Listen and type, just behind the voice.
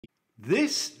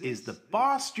This is the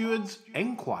Bar Stewards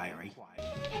Enquiry.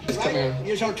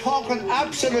 You're talking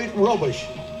absolute rubbish.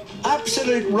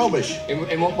 Absolute rubbish.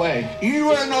 In what way? You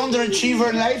were an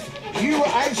underachiever in life.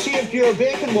 I'd saved your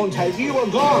bacon one time. You were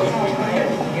gone.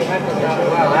 You handled that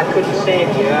well. I couldn't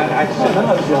save you.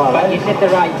 But you did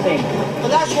the right thing. Well,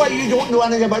 that's why you don't know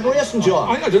anything about racing, John.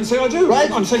 I didn't say I do.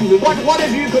 Right? I'm saying that... What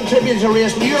have you contributed to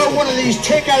racing? You're one of these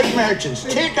take-out merchants.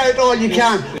 Take out all you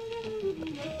can.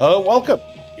 Hello, welcome.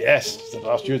 Yes, it's the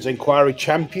Bar Stewards Enquiry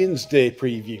Champions Day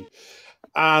preview.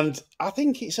 And I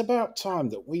think it's about time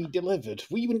that we delivered.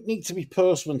 We wouldn't need to be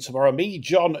postmen tomorrow. Me,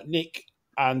 John, Nick,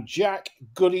 and Jack.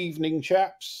 Good evening,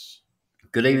 chaps.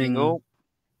 Good evening, all.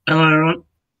 Hello, everyone.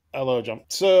 Hello, John.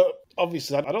 So,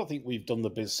 obviously, I don't think we've done the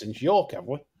biz since York, have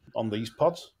we, on these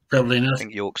pods? Probably not. I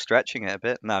think York's stretching it a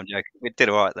bit. No, I'm joking. We did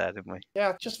all right there, didn't we? Yeah,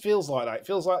 it just feels like that. It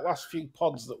feels like last few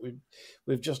pods that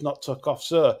we've just not took off.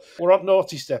 So we're on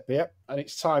naughty step here, and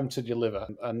it's time to deliver.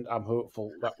 And I'm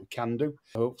hopeful that we can do.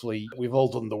 Hopefully, we've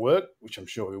all done the work, which I'm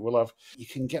sure we will have. You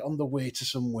can get on the way to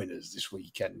some winners this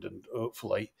weekend, and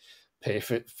hopefully pay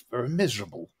for a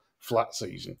miserable flat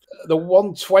season. The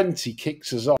 120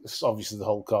 kicks us off. It's obviously the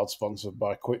whole card sponsored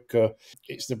by Qipco.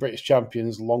 It's the British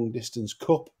Champions Long Distance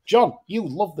Cup. John, you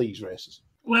love these races.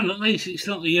 Well, at least it's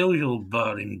not the usual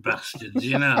boring bastards,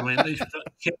 you know. I mean, at least we've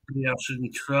got Qipco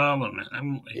and Trawler,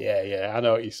 haven't we? Yeah, I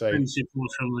know what you're saying.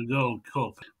 Principals from the Gold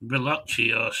Cup.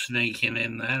 Bellocchio sneaking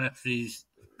in there after his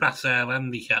Balmoral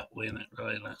Handicap win at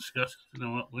Royal Ascot. I don't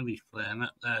know what Willie's playing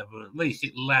at there, but at least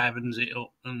it livens it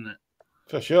up, doesn't it?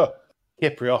 For sure.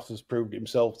 Qipco has proved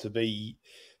himself to be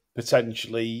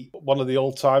potentially one of the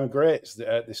all-time greats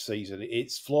this season.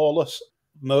 It's flawless.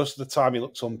 Most of the time, he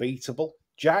looks unbeatable.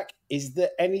 Jack, is there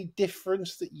any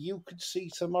difference that you could see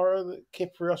tomorrow that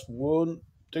Qipco won't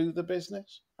do the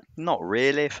business? Not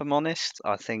really, if I'm honest.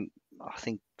 I think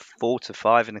 4 to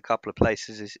 5 in a couple of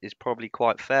places is probably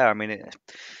quite fair. I mean, it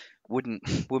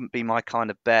wouldn't be my kind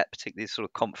of bet, particularly the sort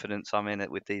of confidence I'm in it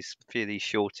with these few of these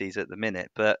shorties at the minute,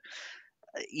 but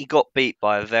he got beat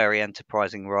by a very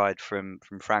enterprising ride from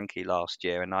Frankie last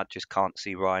year, and I just can't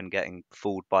see Ryan getting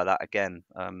fooled by that again.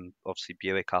 Obviously,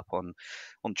 Buick up on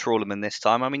Trawlerman this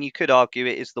time. I mean, you could argue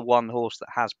it is the one horse that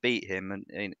has beat him,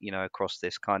 and across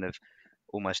this kind of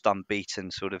almost unbeaten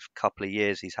sort of couple of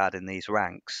years he's had in these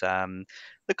ranks.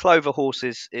 The Clover horse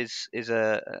is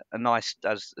a nice,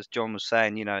 as John was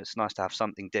saying, it's nice to have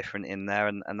something different in there,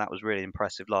 and that was really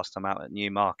impressive last time out at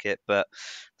Newmarket, but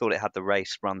thought it had the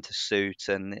race run to suit,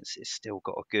 and it's still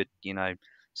got a good, £7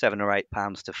 or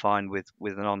 £8 to find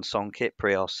with an on-song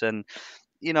Qipco. And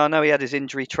I know he had his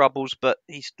injury troubles, but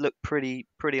he's looked pretty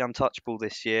untouchable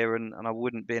this year, and I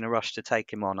wouldn't be in a rush to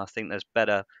take him on. I think there's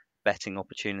better betting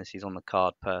opportunities on the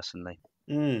card, personally.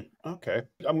 Okay.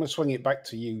 I'm going to swing it back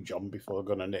to you, John, before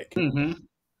going to Nick. Mm-hmm.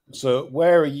 So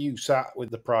where are you sat with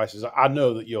the prices? I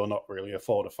know that you're not really a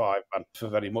 4 to 5 man for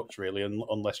very much, really,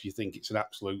 unless you think it's an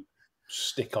absolute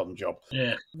stick-on job.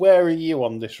 Yeah. Where are you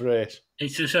on this race?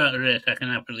 It's the sort of race I can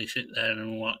happily sit there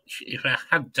and watch. If I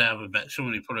had to have a bet,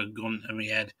 somebody put a gun to my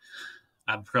head,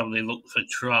 I'd probably look for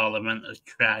Trawlerman to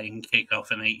try and kick off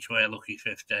an each-way lucky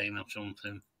 15 or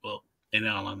something. But in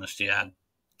all honesty, I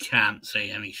can't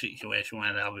see any situation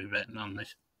where I'll be betting on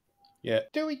this. Yeah.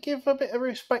 Do we give a bit of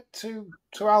respect to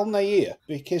Al Nair?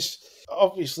 Because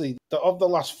obviously, of the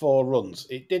last 4 runs,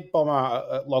 it did bomb out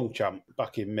at Longchamp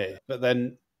back in May. But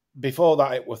then before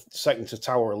that, it was second to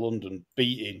Tower of London,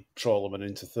 beating Trawlerman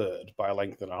into third by a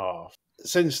length and a half.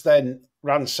 Since then,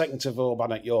 ran second to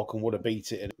Vauban at York and would have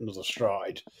beat it in another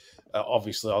stride,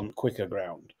 obviously on quicker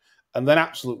ground. And then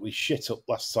absolutely shit up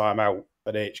last time out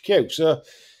at HQ. So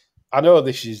I know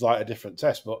this is like a different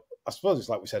test, but I suppose it's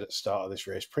like we said at the start of this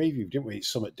race preview, didn't we?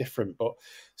 It's something different, but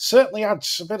certainly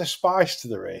adds a bit of spice to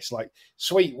the race. Like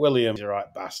Sweet William's a right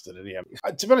bastard,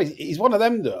 and to be honest, he's one of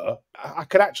them though. I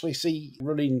could actually see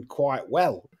running quite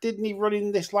well. Didn't he run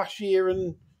in this last year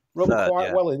and run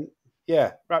quite well in?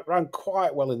 Yeah, ran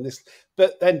quite well in this.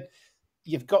 But then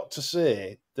you've got to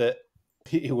say that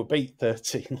he would beat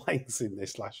 13 lengths in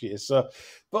this last year. So,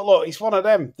 but look, it's one of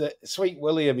them that Sweet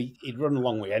William, he'd run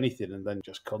along with anything and then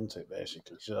just cunt it,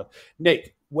 basically. So,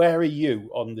 Nick, where are you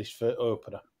on this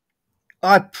opener?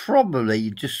 I'd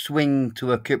probably just swing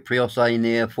to a Qipco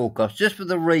near forecast, just for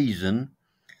the reason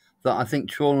that I think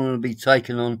Trawlerman will be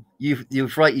taken on.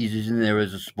 Euphrates is in there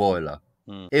as a spoiler.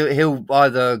 He'll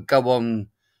either go on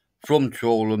from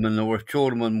Trawlerman, or if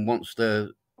Trawlerman wants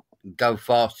to go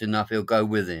fast enough, he'll go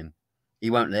with him. He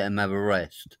won't let him have a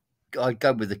rest. I'd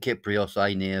go with the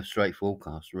Qipco near straight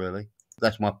forecast, really.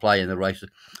 That's my play in the race.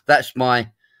 That's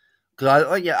my...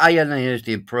 Because A&E is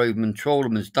the improvement.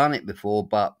 Trawlerman's done it before,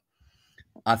 but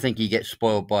I think he gets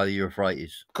spoiled by the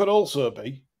Euphrates. Could also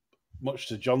be, much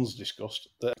to John's disgust,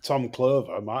 that Tom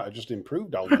Clover might have just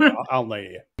improved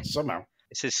Alnair somehow.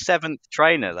 It's his 7th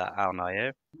trainer, that Al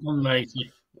Nair.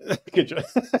 Unlikely.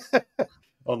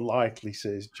 Unlikely,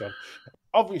 says John.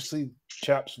 Obviously,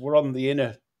 chaps, we're on the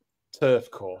inner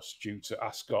turf course due to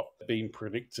Ascot being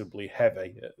predictably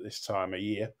heavy at this time of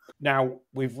year. Now,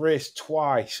 we've raced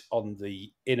twice on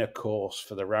the inner course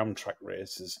for the round track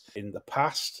races in the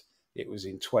past. It was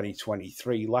in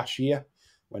 2023 last year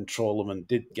when Trollerman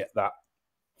did get that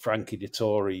Frankie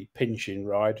Dettori pinching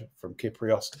ride from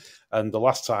Kyprios, and the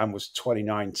last time was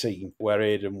 2019 where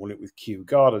Aidan won it with Kew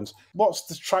Gardens. What's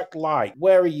the track like?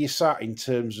 Where are you sat in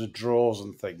terms of draws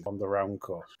and things on the round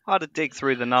course? I had to dig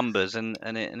through the numbers, and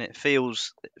it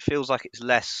feels like it's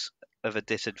less of a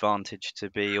disadvantage to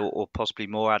be, or possibly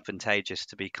more advantageous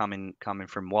to be coming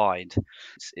from wide.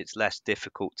 It's less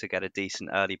difficult to get a decent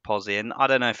early posse in. I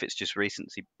don't know if it's just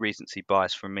recency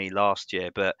bias from me last year,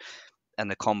 and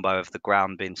the combo of the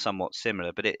ground being somewhat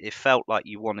similar, but it felt like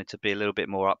you wanted to be a little bit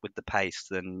more up with the pace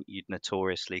than you'd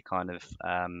notoriously kind of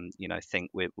think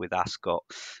with Ascot.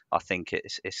 I think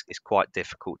it's quite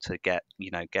difficult to get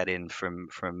in from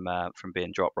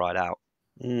being dropped right out.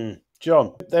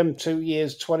 John, them 2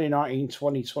 years, 2019,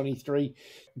 2023,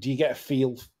 do you get a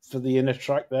feel for the inner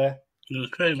track there? The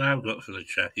feel I've got for the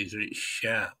track is that it's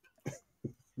sharp.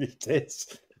 It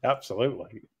is,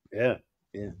 absolutely. Yeah.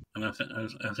 And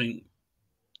I think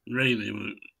really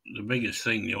the biggest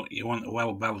thing, you want a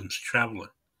well-balanced traveller,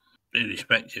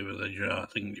 irrespective of the draw. I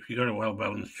think if you've got a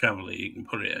well-balanced traveller, you can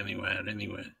put it anywhere.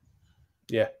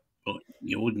 Yeah. But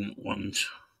you wouldn't want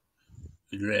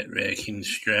a great raking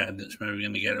strad that's maybe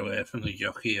going to get away from the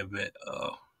jockey a bit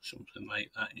or something like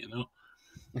that,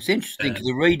 It's interesting because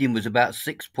the reading was about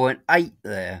 6.8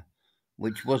 there,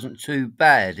 which wasn't too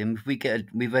bad. And if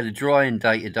we've had a drying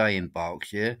day today in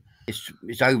Berkshire.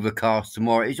 It's overcast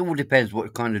tomorrow. It all depends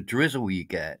what kind of drizzle you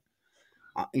get.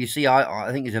 You see,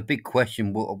 I think it's a big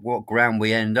question what ground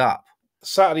we end up.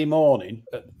 Saturday morning,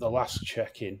 at the last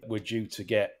check-in, we're due to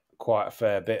get quite a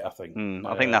fair bit, I think.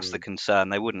 I think that's the concern.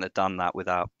 They wouldn't have done that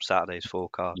without Saturday's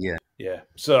forecast. Yeah.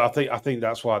 So I think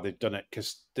that's why they've done it,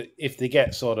 because if they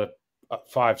get sort of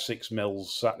 5-6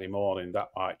 mils Saturday morning,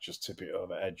 that might just tip it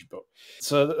over edge. But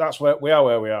so that's where we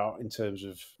are in terms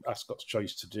of Ascot's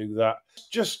choice to do that.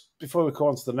 Just before we go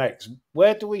on to the next,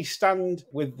 where do we stand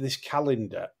with this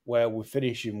calendar where we're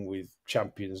finishing with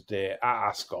Champions Day at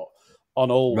Ascot on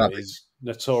always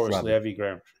notoriously heavy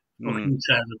ground?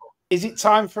 Is it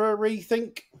time for a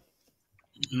rethink?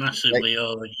 Massively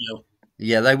overdue.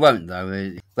 Yeah, they won't,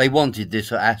 though. They wanted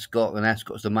this at Ascot, and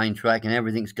Ascot's the main track, and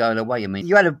everything's going away. I mean,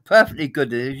 you had a perfectly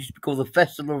good, it used to be called the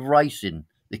Festival of Racing.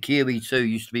 The QE2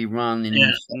 used to be run in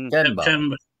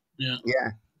September. Yeah.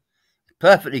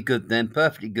 Perfectly good then,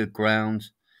 perfectly good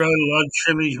grounds. Road Lodge,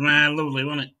 Fillies, man, lovely,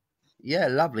 wasn't it? Yeah,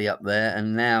 lovely up there.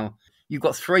 And now you've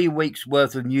got 3 weeks'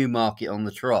 worth of Newmarket on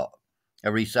the trot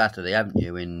every Saturday, haven't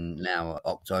you, in now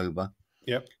October?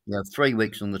 Yep. You have 3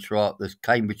 weeks on the trot. There's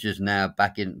Cambridge's now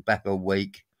back a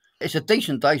week. It's a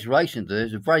decent day's racing.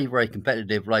 It's a very, very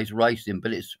competitive race racing,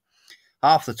 but it's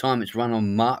half the time it's run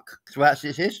on muck throughout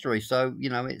its history. So,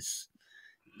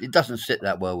 it doesn't sit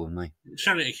that well with me.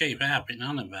 Sorry to keep harping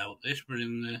on about this, but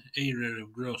in the era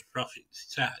of gross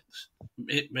profits tax,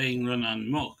 it being run on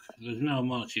muck, there's no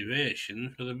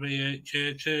motivation for the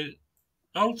BHA to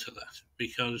alter that,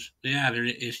 because the harder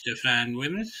it is to find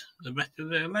winners, the better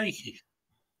their likely.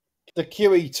 The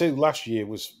QE2 last year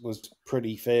was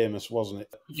pretty famous, wasn't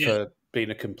it? Yeah. For being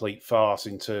a complete farce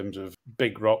in terms of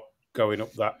Big Rock going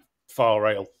up that far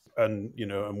rail and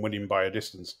winning by a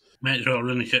distance. Might as well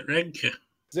run it at Redcar.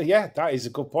 So, yeah, that is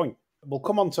a good point. We'll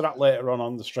come on to that later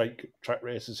on the straight track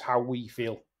races, how we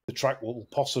feel the track will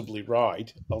possibly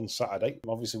ride on Saturday.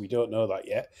 Obviously, we don't know that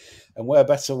yet. And where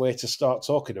better way to start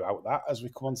talking about that as we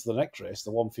come on to the next race,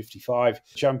 the 155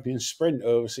 Champions Sprint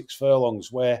over 6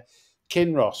 furlongs, where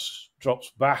Kinross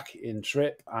drops back in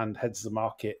trip and heads the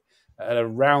market at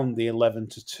around the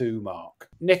 11-2 mark.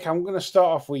 Nick, I'm going to start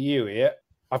off with you here.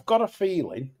 I've got a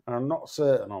feeling, and I'm not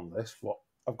certain on this, but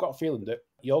I've got a feeling that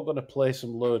you're going to play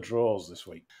some low draws this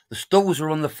week. The stalls are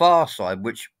on the far side,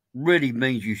 which really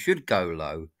means you should go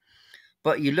low.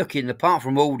 But you're looking, apart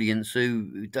from Audience,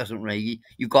 who doesn't really,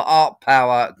 you've got Art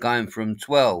Power going from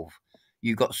 12.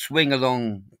 You've got Swing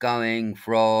Along going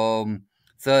from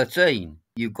 13.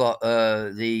 You've got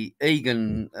the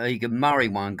Egan Murray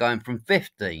one going from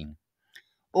 15.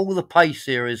 All the pace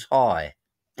here is high.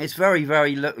 It's very,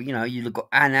 very, you look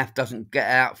at Anaf doesn't get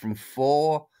out from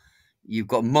 4. You've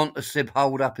got Montasib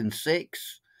hold up in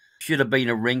 6. Should have been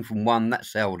a ring from 1,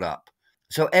 that's held up.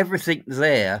 So everything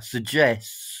there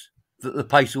suggests that the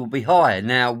pace will be higher.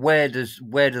 Now, where do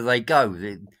they go?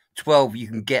 The 12 you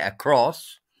can get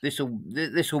across. This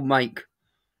will make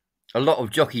a lot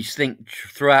of jockeys think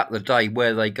throughout the day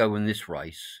where they go in this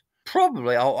race.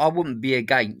 Probably, I wouldn't be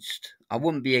against. I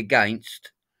wouldn't be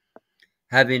against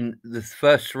having the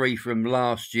first 3 from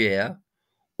last year,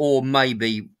 or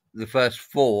maybe the first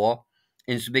 4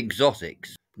 in some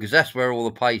exotics, because that's where all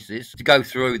the pace is. To go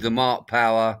through, the Mark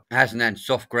Power hasn't had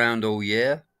soft ground all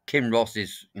year. Kinross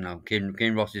is,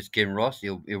 Kinross is Kinross.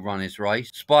 He'll run his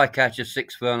race. Spycatcher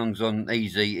 6 furlongs on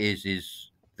easy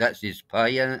that's his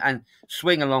pay. And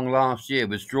Swing Along last year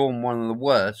was drawn one of the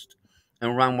worst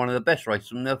and ran one of the best races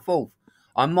from their 4th.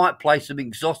 I might play some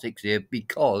exotics here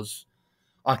because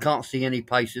I can't see any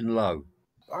pace in low.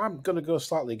 I'm going to go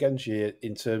slightly against you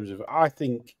in terms of, I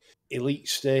think, Elite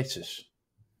Status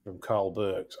from Carl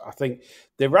Burks. I think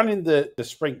they ran in the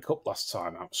Sprint Cup last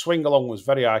time out. Swing Along was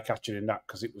very eye-catching in that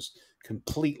because it was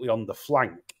completely on the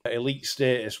flank. Elite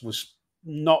Status was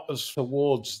not as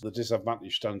towards the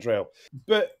disadvantaged Standrail.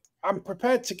 But I'm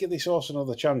prepared to give this horse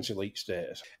another chance, Elite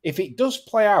Status. If it does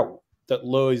play out that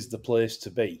low is the place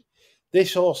to be,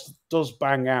 this horse does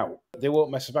bang out. They won't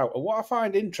mess about. And what I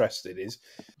find interesting is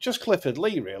just Clifford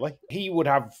Lee, really. He would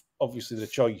have, obviously, the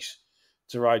choice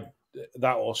to ride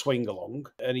that or Swing Along,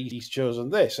 and he's chosen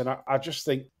this. And I just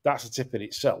think that's a tip in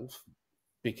itself,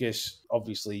 because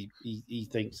obviously he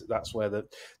thinks that that's where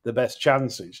the best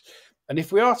chance is. And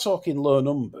if we are talking low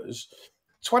numbers,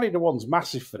 20 to 1's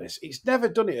massive for this. It's never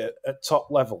done it at top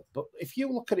level. But if you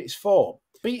look at its form,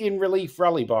 beating Relief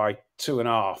Rally by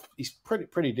 2.5, he's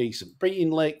pretty decent.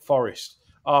 Beating Lake Forest,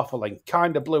 half a length,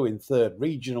 Kind of Blue in 3rd,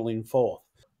 Regional in 4th.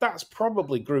 That's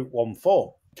probably Group 1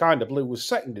 form. Kind of Blue was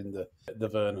 2nd in the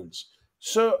Vernons.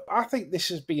 So I think this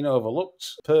has been overlooked,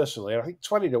 personally. I think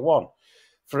 20 to 1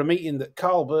 for a meeting that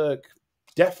Carl Burke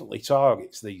definitely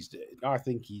targets these days. I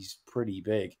think he's pretty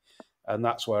big. And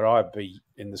that's where I'd be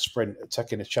in the sprint,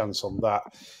 taking a chance on that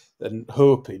and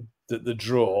hoping that the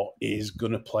draw is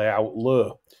going to play out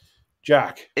low.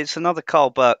 Jack? It's another Carl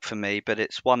Burke for me, but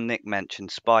it's one Nick mentioned,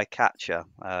 Spycatcher,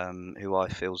 who I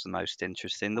feel is the most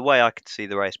interesting. The way I could see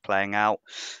the race playing out,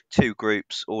 2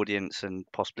 groups, audience and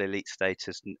possibly elite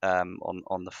status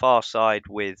on the far side,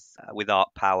 with Art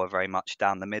Power very much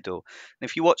down the middle. And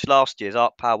if you watch last year's,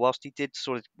 Art Power, whilst he did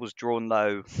was drawn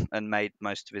low and made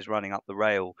most of his running up the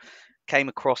rail, came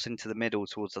across into the middle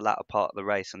towards the latter part of the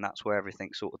race, and that's where everything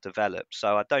sort of developed.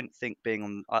 So I don't think being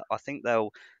on, I think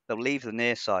they'll leave the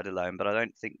near side alone, but I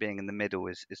don't think being in the middle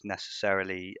is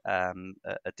necessarily a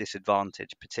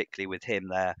disadvantage, particularly with him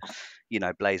there,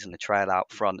 blazing the trail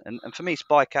out front. And for me,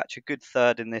 Spycatcher, good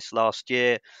 3rd in this last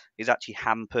year. He's actually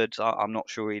hampered. I'm not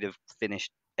sure he'd have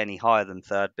finished any higher than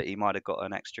 3rd, but he might have got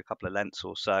an extra couple of lengths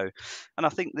or so. And I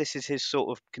think this is his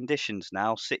sort of conditions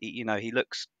now. City,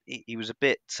 he was a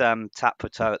bit tap for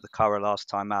toe at the Curragh last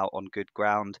time out on good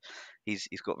ground.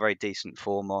 He's got very decent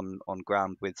form on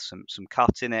ground with some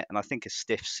cut in it, and I think a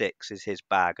stiff 6 is his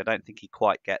bag. I don't think he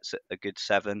quite gets a good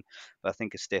 7, but I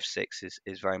think a stiff 6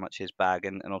 is very much his bag,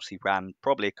 and obviously ran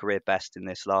probably a career best in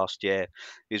this last year.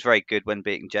 He was very good when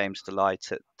beating James Delight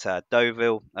at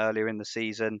Deauville earlier in the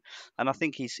season, and I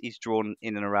think he's drawn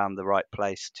in and around the right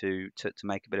place to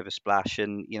make a bit of a splash.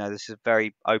 And this is a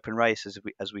very open race,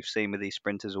 as we've seen with these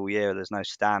sprinters all year. There's no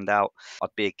standout. I'd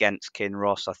be against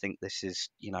Kinross. I think this is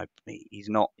he's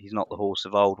not the horse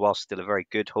of old, whilst still a very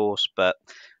good horse, but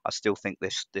I still think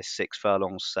this 6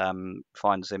 furlongs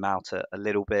finds him out a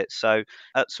little bit. So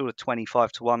at sort of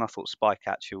 25 to 1, I thought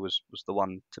Spycatcher was the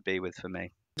one to be with for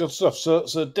me. Good stuff.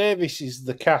 So Davis is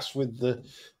the cast with the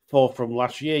 4 from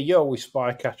last year. You're with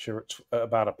Spycatcher at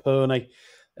about a pony,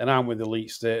 and I'm with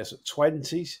Elite Status at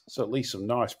 20s. So at least some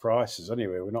nice prices.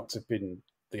 Anyway, we're not tipping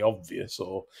the obvious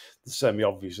or the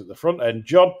semi-obvious at the front end.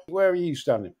 John, where are you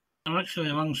standing? I'm actually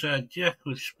alongside Jack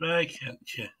with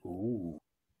Spycatcher. Ooh.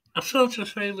 I sort of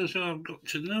feel as though I've got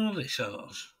to know this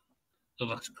horse the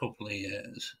last couple of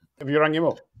years. Have you rang him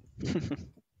up?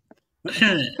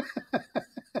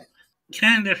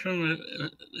 Kind of from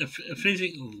a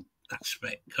physical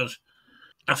aspect, because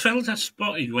I felt I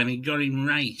spotted when he got him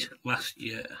right last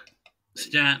year,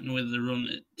 starting with the run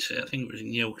at, I think it was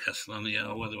Newcastle on the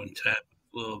All-Weather when Type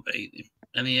Flow beat him.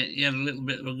 And he had a little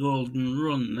bit of a golden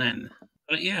run then.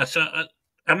 But yeah, so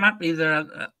I'm happy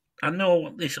that I know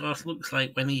what this horse looks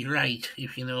like when he's right,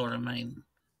 if you know what I mean.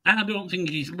 I don't think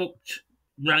he's looked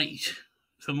right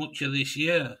for much of this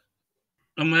year.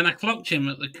 And when I clocked him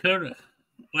at the Curragh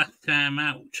last time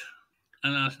out,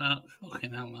 and I thought,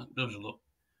 fucking hell, that does look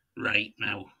right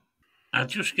now. I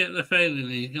just get the feeling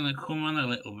he's going to come on a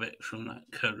little bit from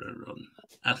that Curragh run.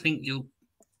 I think he'll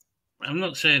I'm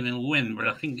not saying he'll win, but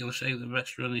I think he'll say the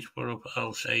best run he's put up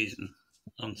all season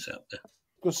on Saturday.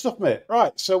 Good stuff, mate.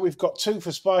 Right, so we've got 2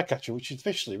 for Spycatcher, which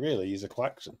officially really is a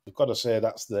Klaxon. We've got to say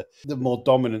that's the more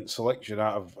dominant selection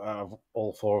out of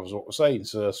all 4 of us, what we're saying.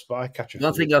 So Spycatcher.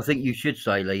 One thing I think you should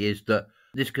say, Lee, is that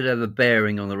this could have a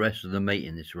bearing on the rest of the meet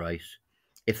in this race.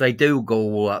 If they do go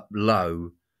all up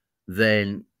low,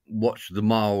 then watch the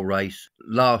mile race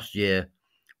last year.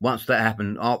 Once that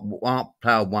happened, our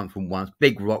plough won from once.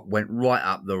 Big Rock went right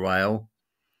up the rail,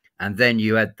 and then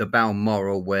you had the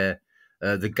Balmoral where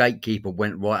the gatekeeper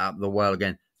went right up the rail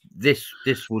again. This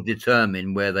will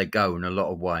determine where they go in a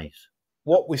lot of ways.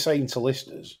 What we're saying to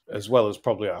listeners, as well as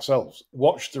probably ourselves,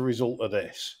 watch the result of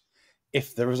this.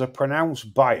 If there is a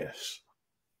pronounced bias,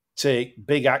 take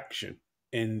big action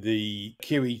in the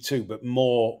QE2, but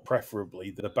more preferably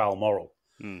the Balmoral.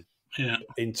 Yeah.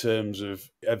 In terms of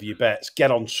your bets, get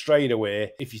on straight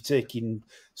away. If you're taking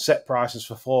set prices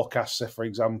for forecasts, say, for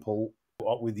example,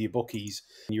 with your bookies,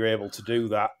 and you're able to do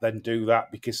that, then do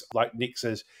that, because like Nick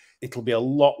says, it'll be a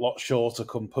lot shorter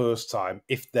come post time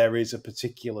if there is a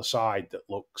particular side that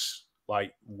looks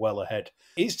like well ahead.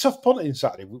 It's tough punting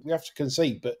Saturday, we have to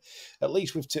concede, but at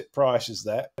least we've tipped prices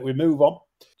there. We move on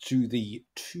to the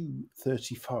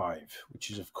 235,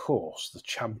 which is, of course, the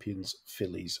champions,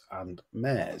 Fillies and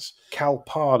Mares. Cal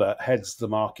Parder heads the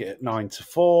market at 9-4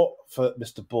 for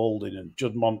Mr. Balding and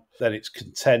Judmont. Then it's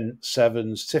Content,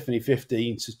 7s, Tiffany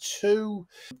 15-2.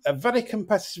 A very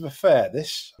competitive affair,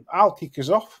 this. I'll kick us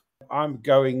off. I'm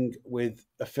going with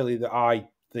a filly that I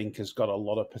think has got a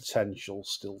lot of potential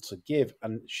still to give,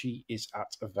 and she is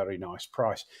at a very nice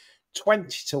price.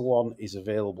 20-1 is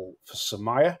available for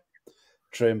Samaya,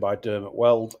 trained by Dermot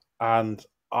Weld, and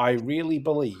I really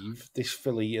believe this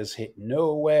filly has hit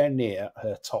nowhere near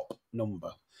her top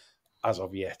number as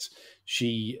of yet.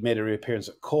 She made a reappearance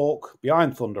at Cork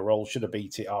behind Thunder Roll, should have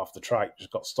beat it half the track,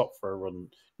 just got stopped for a run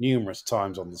numerous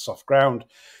times on the soft ground.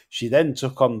 She then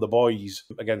took on the boys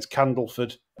against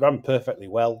Candleford, ran perfectly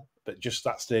well, but just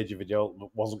that stage of video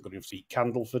wasn't going to beat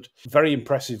Candleford. Very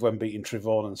impressive when beating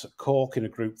Trevonans at Cork in a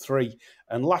Group 3.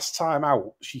 And last time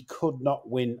out, she could not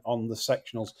win on the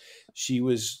sectionals. She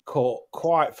was caught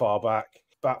quite far back,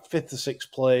 about 5th or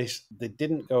 6th place. They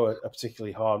didn't go a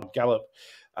particularly hard gallop,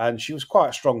 and she was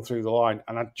quite strong through the line.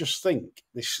 And I just think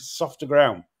this softer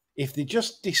ground, if they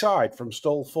just decide from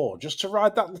stall 4 just to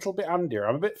ride that little bit handier,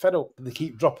 I'm a bit fed up that they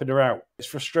keep dropping her out. It's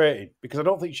frustrating because I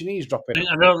don't think she needs dropping.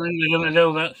 I don't think they're going to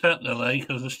do that Saturday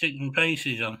because they're sticking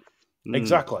paces on.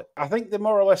 Exactly. I think they're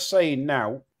more or less saying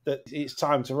now that it's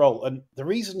time to roll. And the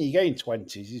reason you gain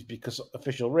 20s is because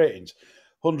official ratings,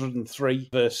 103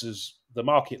 versus the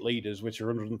market leaders, which are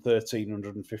 113,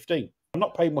 115. I'm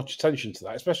not paying much attention to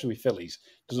that, especially with Fillies.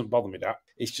 Doesn't bother me that.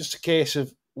 It's just a case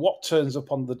of what turns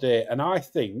up on the day. And I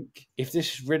think if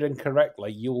this is ridden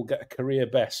correctly, you will get a career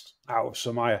best out of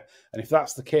Samaya. And if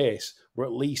that's the case, we're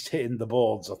at least hitting the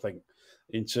boards, I think,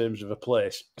 in terms of a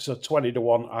place. So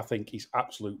 20-1, I think, is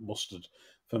absolute mustard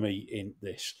for me in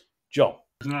this. John?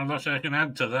 There's not much I can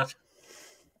add to that.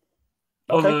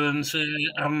 Okay. Other than say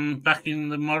I'm backing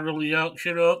the Moral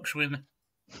Yorkshire Oaks winner.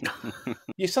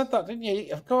 You said that, didn't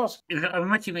you? Of course. I'm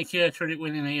making a case for it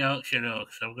winning the Yorkshire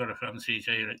Oaks. I've got a fancy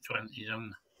here at 20s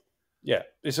on. Yeah,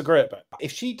 it's a great bet.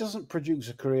 If she doesn't produce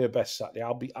a career best Saturday,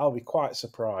 I'll be quite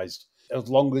surprised. As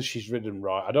long as she's ridden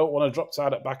right, I don't want to drop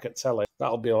tied at back at telly.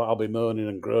 I'll be moaning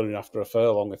and groaning after a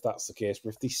furlong if that's the case.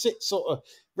 But if they sit sort of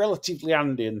relatively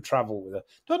handy and travel with her,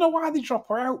 don't know why they drop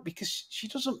her out, because she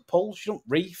doesn't pull, she don't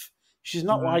reef. She's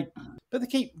not like, but they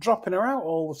keep dropping her out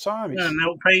all the time. Yeah,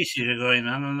 no paces are going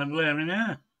on and they're blaming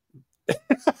her.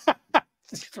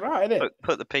 It's right, isn't it?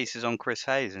 Put the pieces on Chris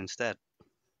Hayes instead.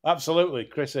 Absolutely.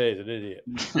 Chris Hayes, an idiot.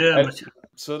 Yeah,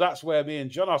 so that's where me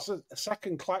and John are. So a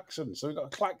second Klaxon. So we've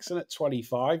got a Klaxon at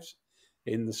 25s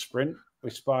in the sprint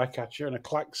with Spycatcher and a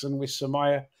Klaxon with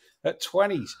Samaya at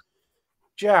 20s.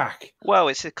 Jack? Well,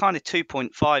 it's a kind of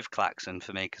 2.5 Klaxon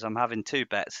for me because I'm having 2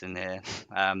 bets in here.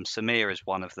 Samir is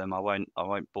one of them. I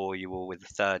won't bore you all with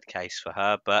the third case for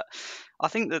her, but I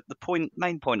think that the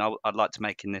main point I'd like to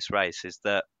make in this race is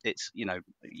that it's,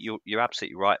 you're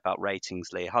absolutely right about ratings,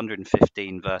 Lee.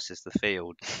 115 versus the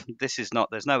field. There's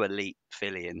no elite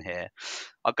filly in here.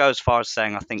 I'll go as far as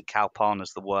saying I think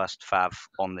Kalpana's the worst fav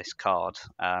on this card.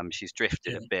 She's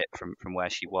drifted a bit from where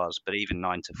she was, but even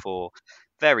 9-4,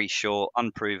 very short,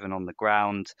 unproven on the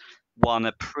ground. won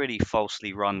a pretty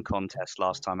falsely run contest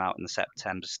last time out in the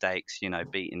September Stakes. You know,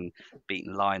 beating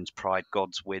Lion's Pride,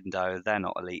 God's Window. They're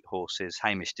not elite horses.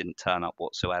 Hamish didn't turn up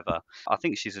whatsoever. I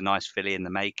think she's a nice filly in the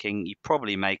making. You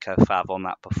probably make her fav on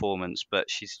that performance, but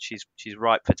she's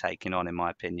ripe for taking on, in my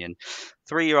opinion.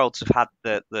 3-year-olds have had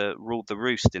the ruled the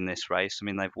roost in this race. I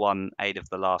mean, they've won 8 of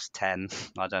the last 10.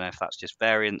 I don't know if that's just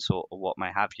variance or what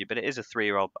may have you, but it is a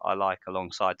 3-year-old that I like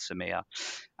alongside Samir.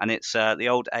 And it's the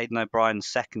old Aidan O'Brien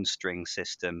second string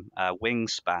system,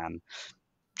 Wingspan.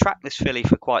 Tracked this filly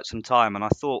for quite some time, and I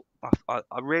thought I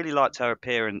really liked her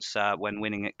appearance when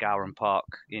winning at Gowran Park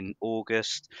in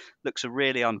August. Looks a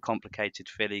really uncomplicated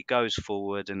filly, goes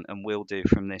forward and will do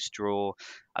from this draw.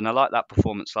 And I like that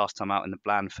performance last time out in the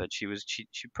Blandford. She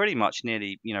pretty much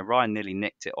nearly, you know, Ryan nearly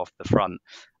nicked it off the front.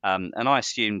 And I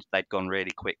assumed they'd gone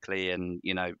really quickly and,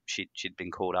 you know, she'd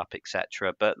been called up,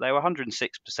 etc. But they were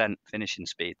 106% finishing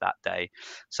speed that day.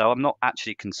 So I'm not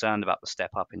actually concerned about the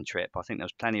step up in trip. I think there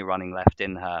was plenty of running left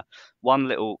in her. One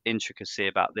little intricacy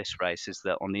about this race is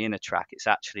that on the inner track, it's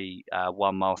actually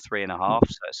 1 mile 3.5.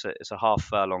 So it's a half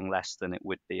furlong less than it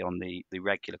would be on the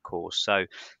regular course. So a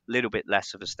little bit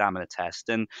less of a stamina test.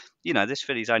 And, you know, this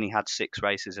filly's only had 6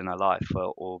 races in her life,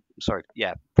 or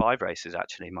 5 races,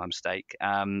 actually, my mistake.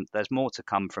 There's more to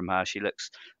come from her. She looks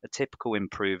a typical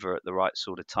improver at the right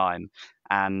sort of time.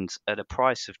 And at a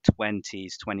price of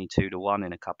 20s, 22 to 1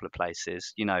 in a couple of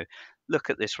places, you know, look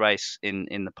at this race in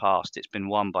the past. It's been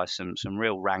won by some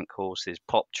real rank horses.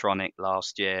 Poptronic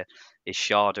last year,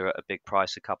 Ishada at a big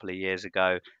price a couple of years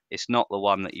ago. It's not the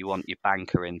one that you want your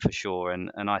banker in for sure.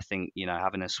 And I think, you know,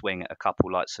 having a swing at a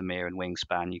couple like Samir and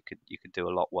Wingspan, you could do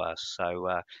a lot worse.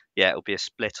 So yeah, it'll be a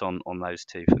split on those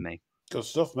two for me. Good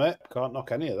stuff, mate. Can't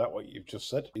knock any of that, what you've just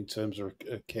said, in terms of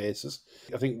cases.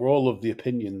 I think we're all of the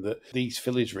opinion that these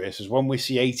fillies races, when we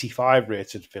see 85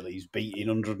 rated fillies beating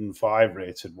 105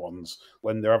 rated ones,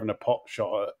 when they're having a pot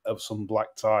shot of some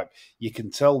black type, you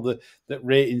can tell that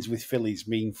ratings with fillies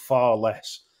mean far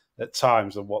less at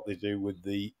times than what they do with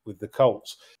the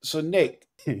colts. So, Nick,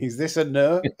 is this a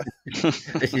no?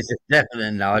 This is a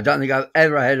definite no. I don't think I've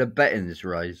ever had a bet in this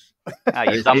race.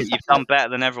 You've done better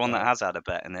than everyone that has had a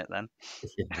bet in it, then.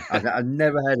 I've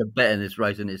never had a bet in this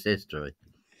race in its history.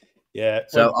 Yeah.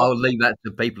 So I'll leave that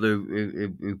to people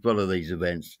who follow these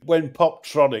events. When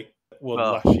Poptronic won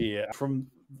last year from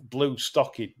blue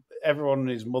stocking, everyone and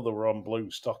his mother were on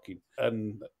blue stocking,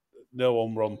 and no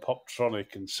one were on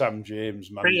Poptronic, and Sam James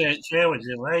managed. PHA was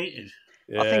elated.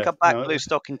 Yeah, I think I backed Blue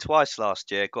Stocking twice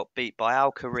last year, got beat by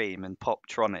Al Kareem and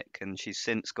Poptronic, and she's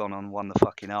since gone on and won the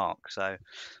fucking Arc. So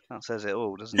that says it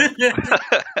all, doesn't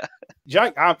it?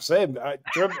 Jack, I'm saying, do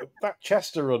you remember that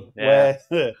Chester run where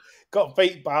got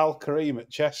beat by Al Kareem at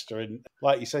Chester, and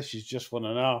like you said, she's just won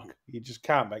an Arc. You just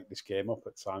can't make this game up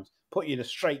at times. Put you in a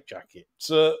straitjacket.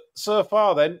 So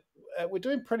far then, we're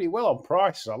doing pretty well on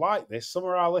prices. I like this. Some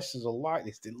of our listeners will like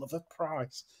this. They love a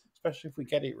price, especially if we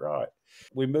get it right.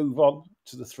 We move on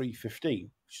to the 315,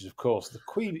 which is, of course, the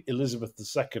Queen Elizabeth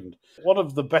II, one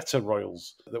of the better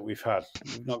royals that we've had.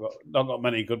 We've not got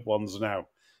many good ones now.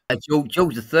 George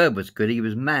III was good. He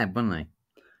was mad, wasn't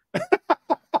he?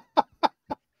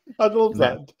 I love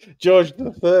that. George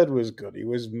III was good. He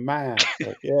was mad.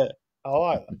 But yeah, I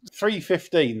like that.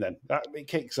 315 then. It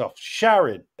kicks off.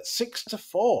 Sharon,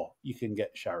 6-4. You can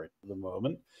get Sharon at the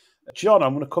moment. John,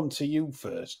 I'm going to come to you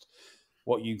first.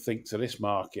 What you think to this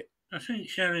market? I think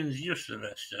Sharon's just the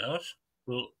best horse,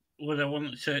 but would I want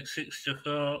to take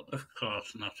 6-4? Of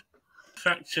course not.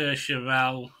 Factor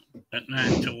Cheval at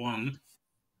 9-1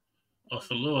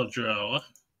 off a low drawer,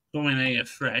 coming here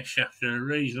fresh after a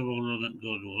reasonable run at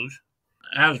Goodwood.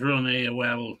 Has run here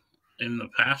well in the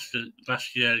past.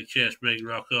 Last year he chased Big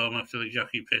Rock home after the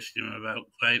jockey pissed him about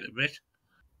quite a bit.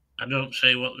 I don't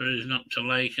see what there is not to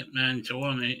like at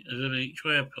 9-1 as an each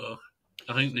way poke.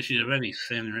 I think this is a very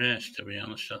thin race, to be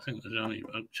honest. I think there's only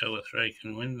about 2 or 3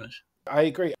 can win this. I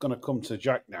agree. I'm going to come to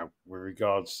Jack now with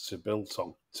regards to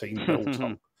Biltong, Team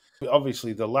Biltong.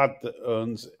 Obviously, the lad that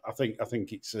owns it, I think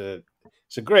it's a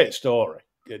great story.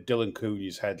 Dylan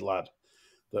Cooney's head lad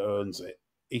that owns it.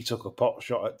 He took a pot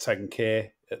shot at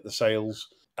 10k at the sales.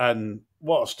 And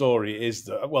what a story it is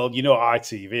that, well, you know what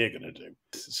ITV are going to do.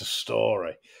 It's a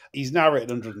story. He's now rated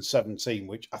 117,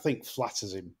 which I think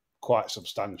flatters him quite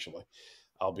substantially,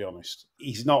 I'll be honest.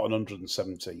 He's not an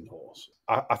 117 horse.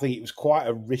 I think it was quite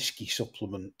a risky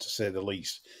supplement, to say the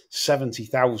least.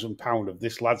 £70,000 of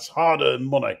this lad's hard-earned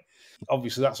money.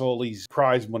 Obviously, that's all his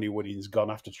prize money winnings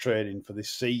gone after training for this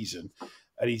season.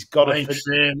 And he's got to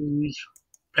savings,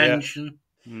 pension.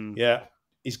 Yeah.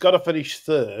 He's got to finish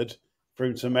third for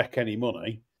him to make any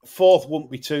money. Fourth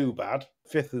wouldn't be too bad.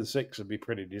 5th and 6th would be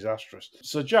pretty disastrous.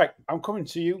 So, Jack, I'm coming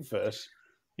to you first.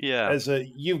 Yeah. As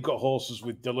you've got horses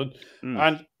with Dylan.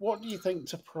 And what do you think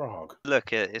to Prague?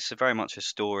 Look, it's very much a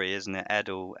story, isn't it? Ed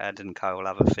and Co will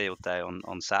have a field day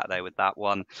on Saturday with that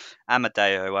one.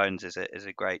 Amadeo, who owns is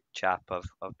a great chap.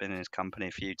 I've been in his company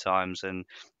a few times, and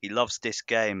he loves this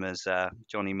game, as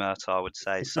Johnny Murtaugh would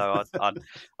say. So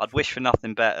I'd wish for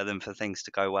nothing better than for things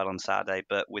to go well on Saturday.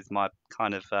 But with my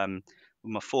kind of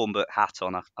with my form book hat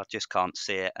on, I just can't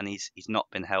see it, and he's not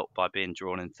been helped by being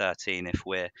drawn in 13 if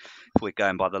we're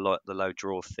going by the low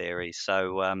draw theory.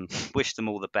 So wish them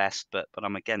all the best, but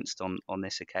I'm against on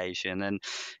this occasion. And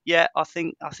yeah, I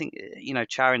think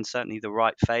Charin's certainly the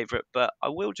right favourite, but I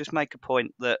will just make a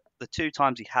point that the 2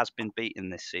 times he has been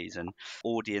beaten this season,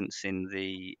 audience in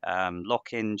the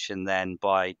Lockinge and then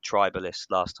by Tribalist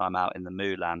last time out in the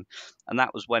Moulin, and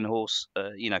that was when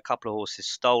a couple of horses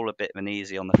stole a bit of an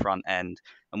easy on the front end.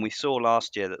 And we saw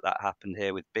last year that happened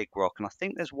here with Big Rock. And I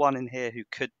think there's one in here who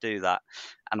could do that.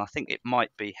 And I think it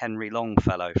might be Henry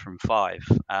Longfellow from 5.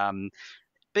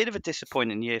 Bit of a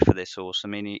disappointing year for this horse. I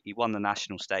mean, he won the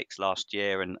National Stakes last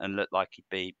year and looked like he'd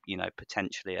be,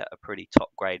 potentially a pretty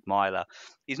top grade miler.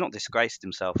 He's not disgraced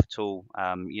himself at all.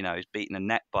 He's beaten a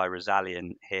neck by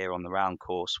Rosalian here on the round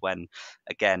course when,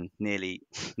 again, nearly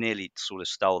sort of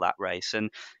stole that race. And,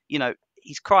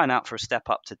 he's crying out for a step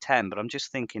up to 10, but I'm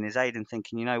just thinking, is Aidan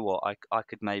thinking, you know what, I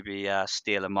could maybe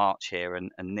steal a march here and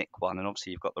nick one? And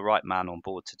obviously you've got the right man on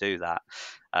board to do that.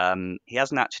 He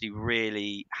hasn't actually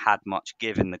really had much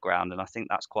give in the ground, and I think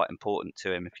that's quite important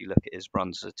to him. If you look at his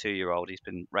runs as a 2-year-old, he's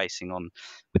been racing on,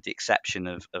 with the exception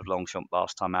of Longchamp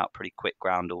last time out, pretty quick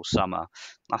ground all summer.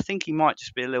 I think he might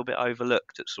just be a little bit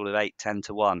overlooked at sort of 8-10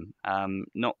 to 1.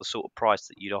 Not the sort of price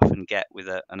that you'd often get with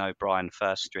an O'Brien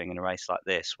first string in a race like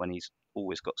this when he's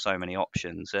always got so many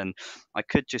options. And I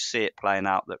could just see it playing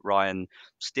out that Ryan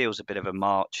steals a bit of a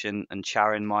march and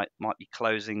Charin might be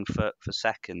closing for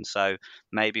second. So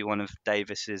maybe one of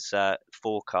Davis's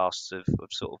forecasts of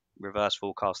sort of reverse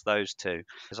forecast those two,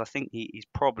 because I think he's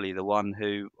probably the one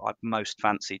who I'd most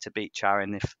fancy to beat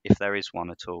Charin if there is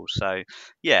one at all. So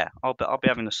yeah, I'll be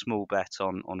having a small bet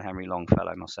on Henry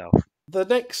Longfellow myself. The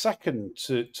next second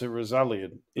to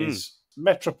Rosalian is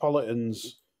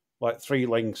Metropolitan's like 3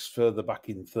 lengths further back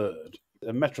in third,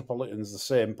 and Metropolitan's the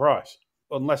same price,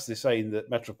 unless they're saying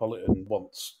that Metropolitan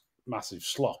wants massive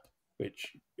slop,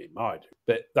 which it might do.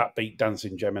 But that beat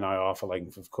Dancing Gemini half a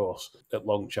length, of course, at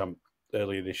Longchamp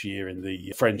earlier this year in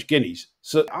the French Guineas.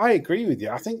 So I agree with you.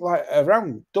 I think like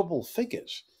around double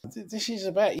figures. This is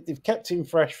a bet. They've kept him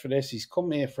fresh for this. He's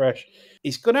come here fresh.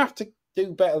 He's going to have to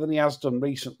do better than he has done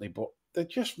recently, but there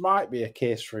just might be a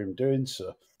case for him doing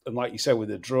so. And like you said, with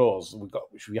the draws,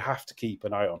 which we have to keep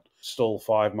an eye on. Stall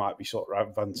 5 might be sort of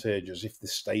advantageous if they're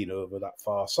staying over that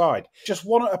far side. Just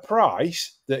one at a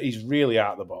price that is really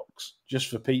out of the box, just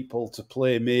for people to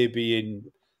play maybe in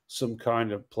some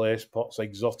kind of place pots,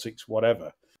 exotics,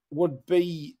 whatever, would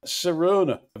be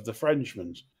Serona of the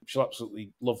Frenchmen. She'll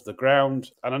absolutely love the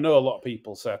ground. And I know a lot of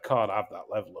people say I can't have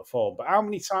that level of form, but how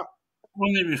many times...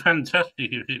 Wouldn't it be fantastic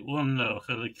if it won, though,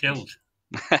 for the kilt?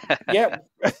 Yeah.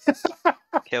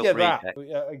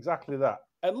 Yeah, exactly that.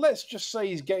 And let's just say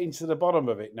he's getting to the bottom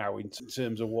of it now in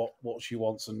terms of what she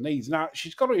wants and needs. Now,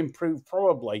 she's got to improve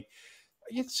probably,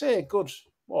 you'd say a good,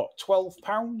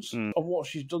 £12 on what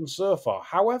she's done so far.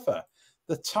 However,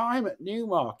 the time at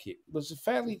Newmarket was a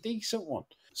fairly decent one.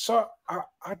 So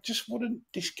I just wouldn't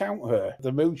discount her,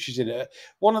 the mood she's in. It.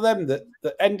 One of them that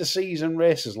end of season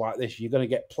races like this, you're going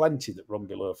to get plenty that run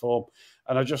below form.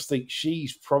 And I just think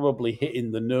she's probably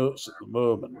hitting the notes at the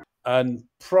moment and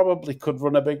probably could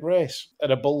run a big race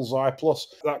at a bullseye plus,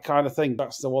 that kind of thing.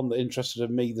 That's the one that interested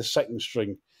in me, the second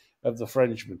string of the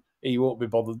Frenchman. He won't be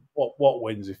bothered what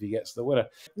wins if he gets the winner.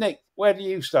 Nick, where do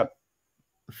you stand?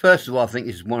 First of all, I think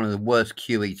this is one of the worst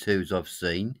QE2s I've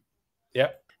seen.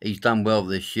 Yep. He's done well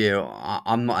this year.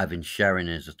 I'm not having Charin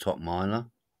as a top miler.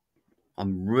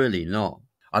 I'm really not.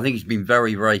 I think he's been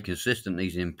very, very consistent.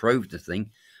 He's improved the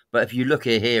thing. But if you look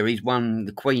here, he's won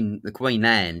the Queen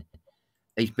Anne.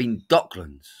 He's been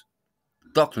Docklands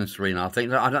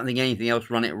 3.5. I don't think anything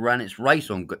else ran its race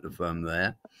on Good the Firm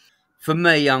there. For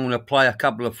me, I'm going to play a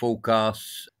couple of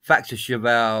forecasts. Factor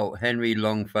Cheval, Henry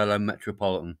Longfellow,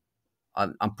 Metropolitan.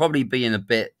 I'm probably being a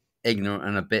bit ignorant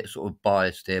and a bit sort of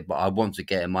biased here, but I want to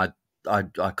get him. I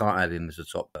can't have him as a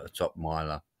top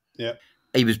miler. Yeah.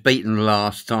 He was beaten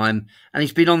last time, and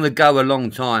he's been on the go a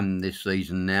long time this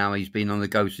season now. He's been on the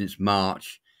go since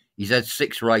March. He's had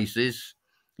 6 races.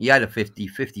 He had a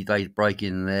 50 days break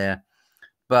in there,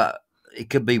 but it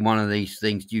could be one of these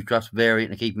things. Do you trust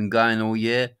Variant to keep him going all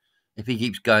year? If he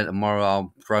keeps going tomorrow,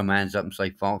 I'll throw my hands up and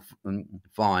say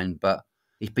fine. But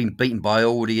he's been beaten by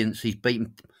audience. He's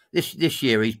beaten this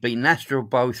year. He's beaten Astral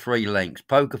Bow 3 lengths,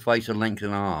 Poker Face a length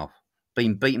and a half.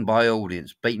 Been beaten by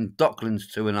audience. Beaten Docklands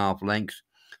 2.5 lengths.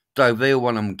 Deauville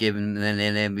one I'm given, and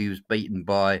then he was beaten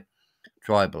by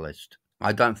Tribalist.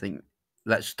 I don't think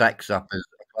that stacks up as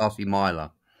a classy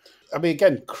miler. I mean,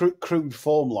 again, crude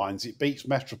form lines. It beats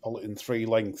Metropolitan 3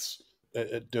 lengths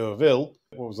at Deauville.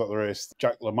 What was that the race?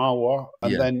 Jack Lamalois.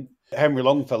 And then Henry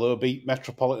Longfellow beat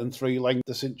Metropolitan 3 lengths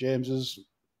to St James's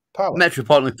Palace.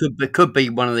 Metropolitan could be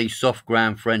one of these soft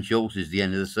ground French horses at the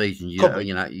end of the season.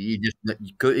 You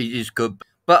just could.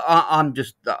 But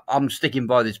I'm sticking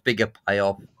by this bigger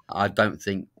payoff. I don't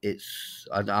think it's.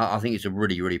 I think it's a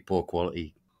really, really poor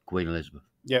quality Queen Elizabeth.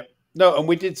 Yeah. No, and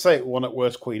we did say it one at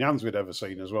worst Queen Anne's we'd ever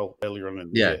seen as well earlier on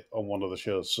in the year on one of the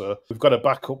shows. So we've got to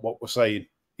back up what we're saying,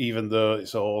 even though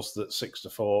it's a horse that's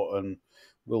 6-4 and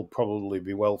will probably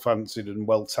be well fancied and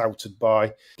well touted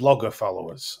by blogger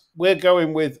followers. We're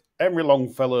going with Henry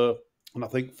Longfellow and I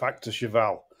think Factor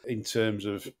Cheval in terms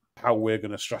of how we're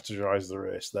going to strategise the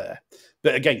race there.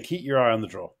 But again, keep your eye on the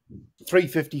draw.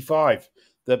 355,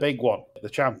 the big one, the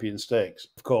Champion Stakes,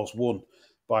 of course, won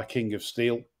by King of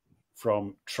Steel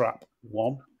from Trap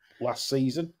 1 last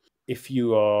season. If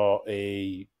you are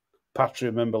a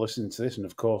Patreon member listening to this, and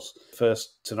of course,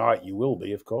 first tonight you will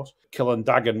be, of course,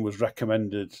 Killandagan was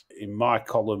recommended in my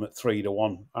column at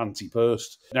 3-1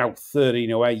 anti-post, now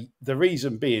 1308. The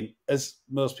reason being, as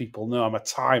most people know, I'm a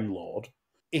Time Lord.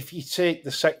 If you take the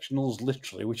sectionals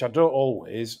literally, which I don't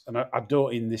always, and I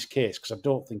don't in this case, because I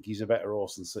don't think he's a better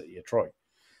horse than City of Troy,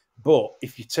 but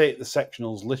if you take the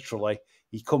sectionals literally,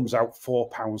 he comes out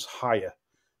 £4 higher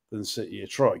than City of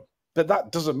Troy. But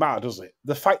that doesn't matter, does it?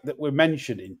 The fact that we're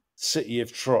mentioning City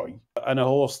of Troy and a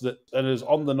horse that, and as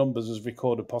on the numbers has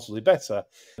recorded possibly better,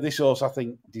 this horse I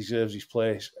think deserves his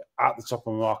place at the top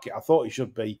of the market. I thought he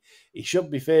should be. He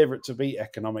should be favourite to beat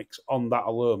Economics on that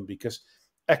alone because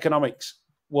Economics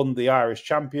won the Irish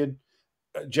Champion.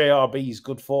 JRB's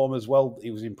good form as well.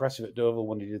 He was impressive at Deauville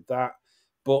when he did that.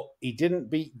 But he didn't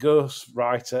beat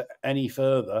Ghostwriter any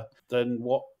further than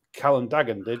what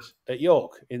Callandagan did at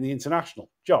York in the International.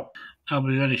 John? I'll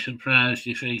be very surprised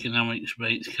if Economics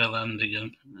beats Callandagan.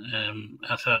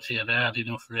 I thought he had hard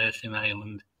enough race in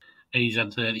Ireland. He's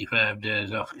had 35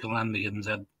 days off. Callandagan's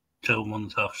had 2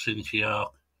 months off since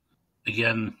York.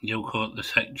 Again, you quote the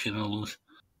sectionals.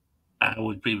 I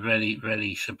would be very,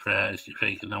 very surprised if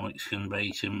Economics can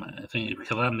beat him. I think if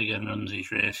Callandagan runs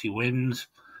his race, he wins.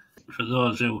 For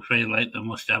those who feel like they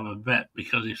must have a bet,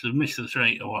 because if they miss the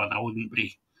 3-1, I wouldn't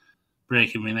be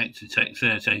breaking my neck to take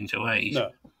 13-8. No.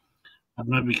 I'd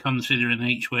maybe consider an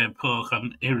each-way poke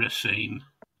on Iracine,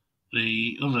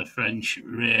 the other French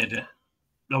raider.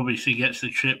 Obviously gets the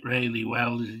trip really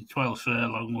well. He's 12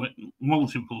 furlong with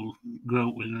multiple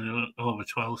group winners over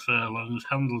 12 furlongs,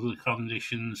 handles the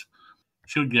conditions,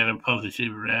 should get a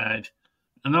positive ride.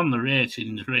 And on the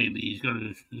ratings, really, he's got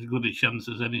as good a chance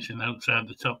as anything outside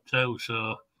the top 2.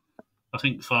 So I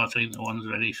think 14-1's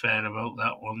very fair about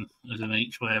that one as an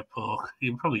each-way poke.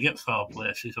 You can probably get 4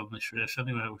 places on this race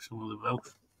anyway with some of the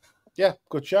both. Yeah,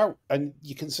 good shout. And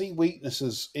you can see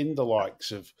weaknesses in the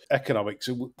likes of Economics.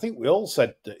 I think we all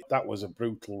said that was a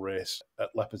brutal race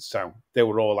at Leopardstown. They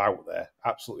were all out there,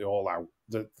 absolutely all out.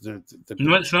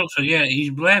 Let's not forget,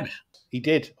 he's bled. He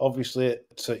did, obviously,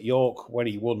 at York when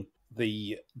he won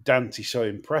the Dante so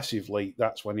impressively.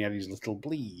 That's when he had his little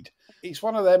bleed. It's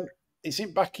one of them, it's in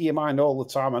the back of your mind all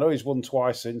the time. I know he's won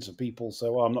twice since, and people say,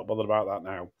 well, I'm not bothered about that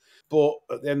now. But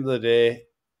at the end of the day,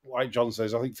 like John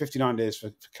says, I think 59 days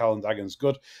for Callandagan's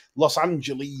good. Los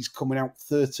Angeles coming out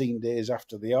 13 days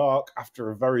after the Arc,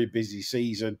 after a very busy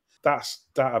season.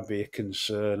 That'd be a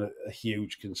concern, a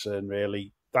huge concern,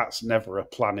 really. That's never a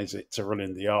plan, is it, to run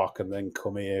in the Arc and then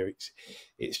come here?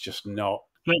 It's just not.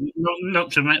 Not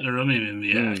to make the running in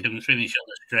the Arc and finish on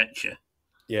a stretcher.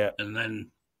 Yeah. And then,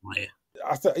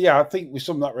 I think we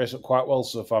summed that race up quite well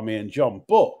so far, me and John.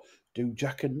 But do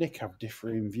Jack and Nick have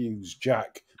differing views?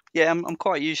 Jack? Yeah, I'm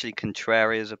quite usually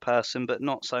contrary as a person, but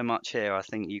not so much here. I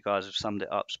think you guys have summed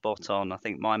it up spot on. I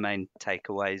think my main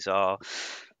takeaways are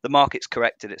the market's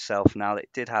corrected itself now. It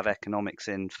did have Economics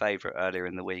in favourite earlier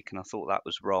in the week, and I thought that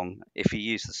was wrong if you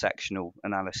use the sectional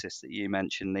analysis that you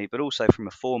mentioned, Lee. But also from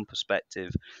a form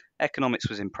perspective, Economics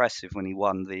was impressive when he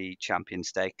won the Champion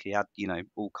Stake. He had,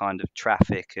 all kind of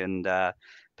traffic and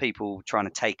people trying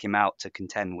to take him out to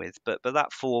contend with. But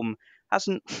that form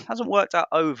hasn't worked out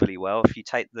overly well. If you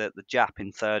take the Jap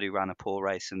in third, who ran a poor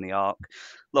race in the Arc,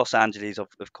 Los Angeles,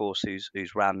 of course, who's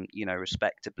ran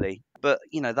respectably. But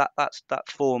that's that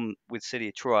form with City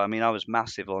of Troy. I mean, I was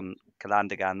massive on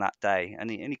Calandagan that day, and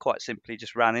he quite simply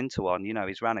just ran into one. You know,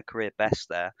 he's ran a career best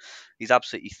there. He's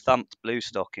absolutely thumped Blue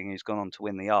Stocking, who's gone on to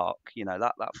win the Arc. You know,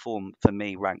 that form for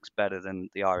me ranks better than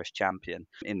the Irish champion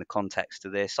in the context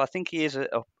of this. I think he is a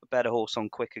better horse on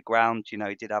quicker ground. You know,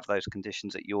 he did have those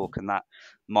conditions at York, and that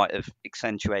might have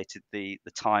accentuated the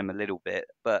time a little bit,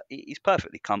 but he's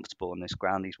perfectly comfortable on this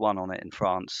ground. He's won on it in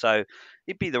France, so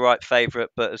he'd be the right favourite.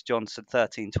 But as John said,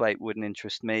 13-8 wouldn't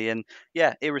interest me. And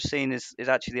yeah, Iracine is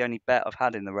actually the only bet I've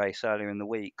had in the race earlier in the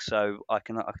week, so I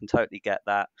can totally get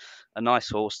that. A nice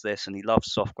horse this, and he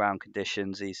loves soft ground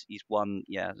conditions. He's won,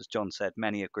 yeah, as John said,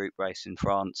 many a group race in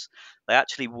France. They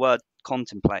actually were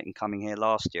contemplating coming here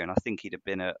last year, and I think he'd have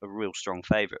been a real strong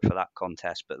favourite for that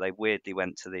contest, but they weirdly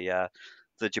went to the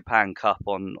Japan Cup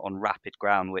on rapid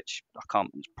ground, which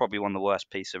it's probably one of the worst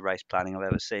piece of race planning I've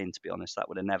ever seen, to be honest. That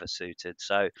would have never suited.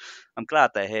 So I'm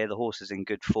glad they're here. The horse is in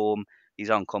good form. He's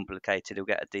uncomplicated. He'll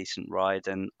get a decent ride,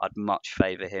 and I'd much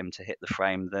favour him to hit the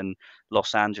frame than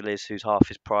Los Angeles, who's half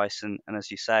his price. And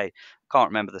as you say, I can't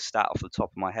remember the stat off the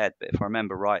top of my head, but if I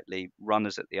remember rightly,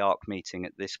 runners at the ARC meeting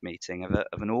at this meeting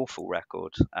have an awful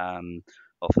record.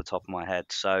 Off the top of my head.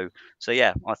 So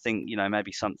yeah, I think, you know,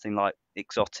 maybe something like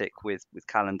Exotic with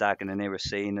Calandagan and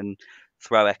Iracine, and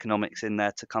throw Economics in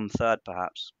there to come third,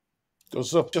 perhaps.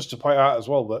 So just to point out as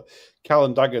well that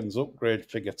Calandagan's upgrade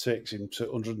figure takes him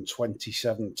to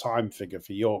 127 time figure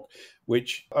for York,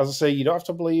 which, as I say, you don't have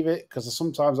to believe it, because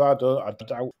sometimes I doubt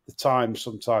the time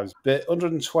sometimes. But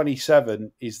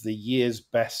 127 is the year's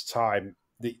best time.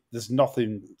 There's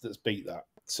nothing that's beat that.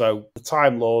 So the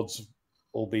Time Lords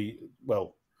will be,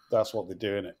 well, that's what they're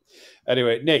doing it.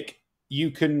 Anyway, Nick,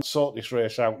 you can sort this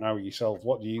race out now yourself.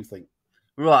 What do you think?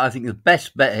 Right, I think the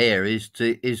best bet here is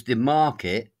the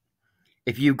market.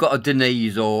 If you've got a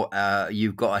Denise or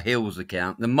you've got a Hills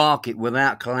account, the market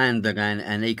without Calandagan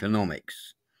and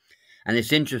Economics. And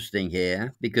it's interesting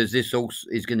here because this horse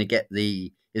is going to get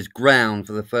his ground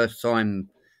for the first time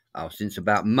since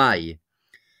about May.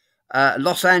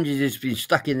 Los Angeles has been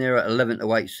stuck in there at 11-8,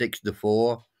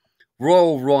 6-4.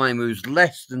 Royal Rhyme, who's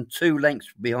less than 2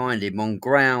 lengths behind him on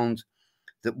ground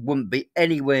that wouldn't be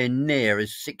anywhere near,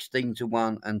 is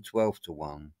 16-1 and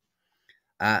 12-1.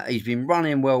 He's been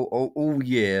running well all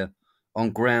year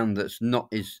on ground that's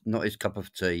not his cup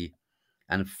of tea,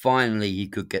 and finally he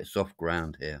could get soft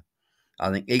ground here.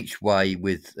 I think each way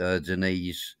with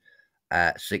Denise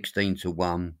at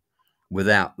 16-1,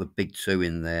 without the big 2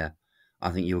 in there, I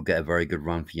think you'll get a very good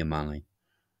run for your money.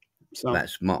 So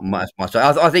that's my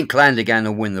I think Calandagan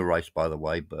will win the race, by the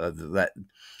way.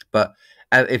 But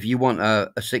if you want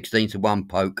a 16-1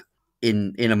 poke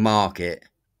in a market,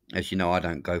 as you know, I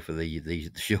don't go for the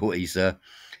shorties.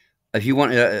 If you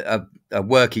want a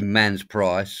working man's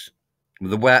price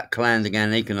with the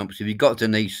Calandagan Economics, if you've got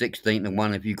Denise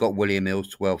 16-1, if you've got William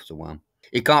Hills 12-1,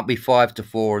 it can't be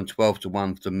 5-4 and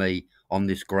 12-1 to me on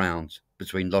this ground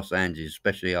between Los Angeles,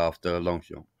 especially after a long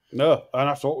shot. No, and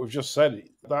after what we've just said,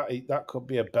 that could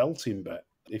be a belting bet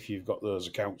if you've got those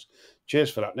accounts.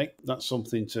 Cheers for that, Nick. That's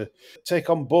something to take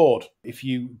on board if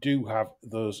you do have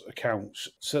those accounts.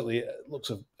 Certainly, it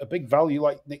looks a big value,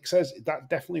 like Nick says. That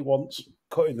definitely wants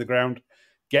cutting the ground,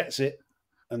 gets it,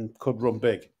 and could run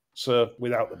big. So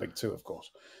without the big 2, of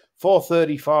course.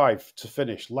 4:35 to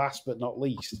finish. Last but not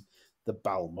least, the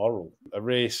Balmoral, a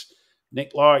race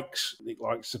Nick likes. Nick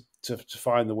likes to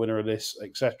find the winner of this,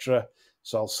 etc.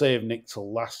 So I'll save Nick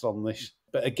till last on this.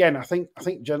 But again, I think,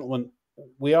 gentlemen,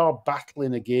 we are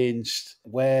battling against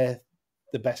where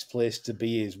the best place to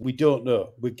be is. We don't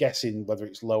know. We're guessing whether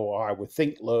it's low or high. We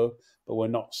think low, but we're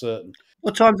not certain.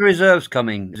 What time's the reserves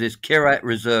coming? Is this Kirat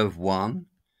Reserve 1?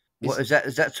 What is that?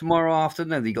 Is that tomorrow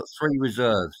afternoon? You've got 3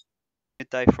 reserves.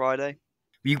 Midday Friday.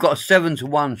 You've got a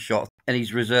 7-1 shot, and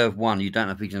he's reserve 1. You don't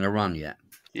know if he's going to run yet.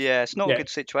 Yeah, it's not a good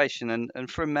situation, and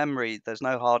from memory, there's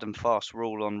no hard and fast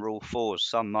rule on Rule 4s.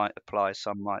 Some might apply,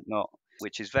 some might not,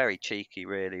 which is very cheeky,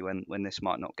 really, when this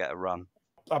might not get a run.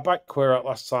 I backed Quirat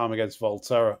last time against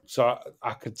Volterra, so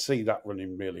I could see that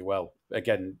running really well.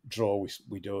 Again, draw,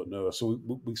 we don't know, so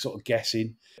we sort of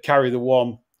guessing. Carry the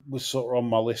 1 was sort of on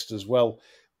my list as well.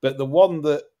 But the one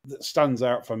that stands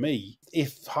out for me,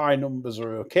 if high numbers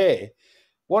are okay,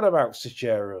 what about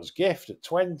Sichero's Gift at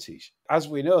 20s? As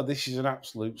we know, this is an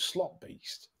absolute slot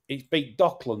beast. It beat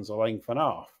Docklands a length and a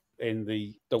half in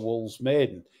the Wolves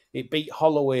Maiden. It beat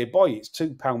Holloway Boy. It's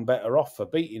 £2 better off for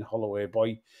beating Holloway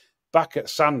Boy back at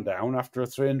Sandown after a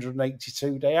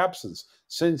 382-day absence.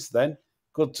 Since then,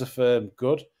 good to firm,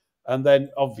 good. And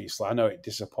then, obviously, I know it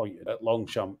disappointed at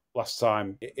Longchamp last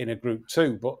time in a Group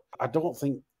 2, but I don't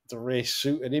think the race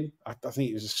suited him. I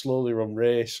think it was a slowly run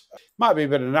race. Might be a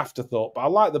bit of an afterthought, but I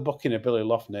like the booking of Billy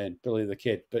Loughnane, Billy the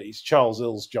Kid. But it's Charles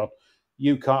Hills, John.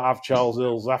 You can't have Charles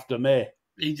Hills after May.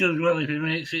 He does well if he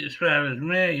makes it as far as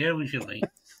May, usually.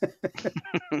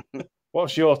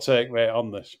 What's your take, mate,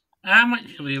 on this? I'm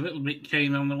actually a little bit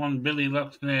keen on the one Billy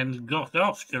Loughnane's got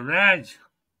off to ride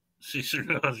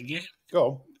Cicero's gift.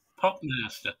 Go on.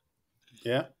 Popmaster.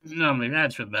 Yeah. Normally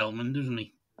rides for Bellman, doesn't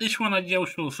he? This one had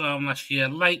useful form last year.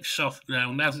 Like soft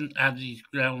ground, hasn't had his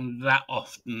ground that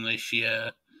often this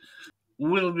year.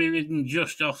 Will be ridden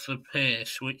just off the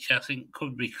pace, which I think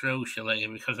could be crucial here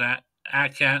because I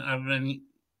can't have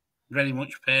very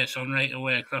much pace on right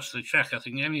away across the track. I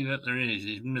think any that there is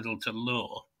middle to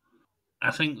low. I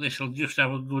think this will just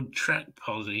have a good track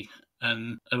posse,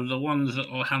 and of the ones that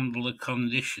will handle the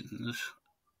conditions,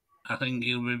 I think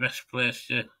he'll be best placed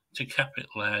to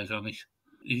capitalise on it.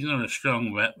 He's not a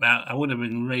strong bet, but I would have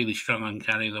been really strong on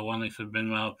Carry the One if there'd been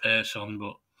more pace on,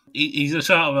 but he's the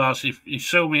sort of horse, if he's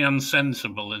so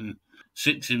unsensible and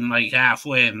sits him like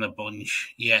halfway in the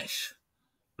bunch, yes.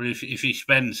 But if he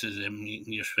Spencers him, you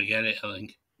can just forget it, I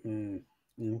think.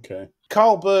 Okay.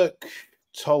 Carl Burke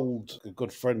told a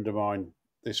good friend of mine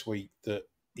this week that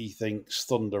he thinks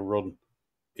Thunder Run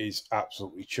is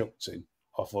absolutely chucked in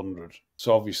off 100.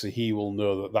 So obviously he will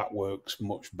know that works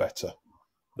much better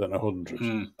than 100.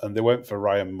 And they went for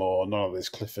Ryan Moore, none of this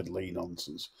Clifford Lee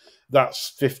nonsense. That's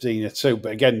 15 or 2.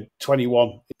 But again,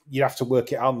 21, you have to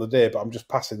work it out on the day, but I'm just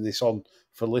passing this on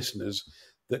for listeners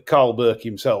that Carl Burke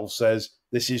himself says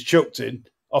this is chucked in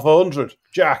off 100.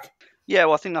 Jack? Yeah,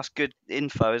 well, I think that's good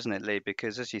info, isn't it, Lee?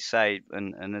 Because as you say,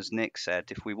 and as Nick said,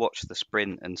 if we watch the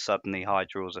sprint and suddenly high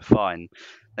draws are fine,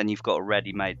 then you've got a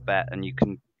ready-made bet and you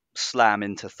can slam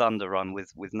into Thunder Run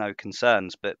with no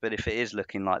concerns. But if it is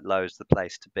looking like low's the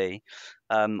place to be,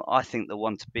 I think the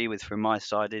one to be with from my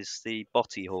side is the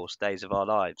Botty horse, Days of Our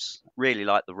Lives. Really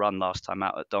liked the run last time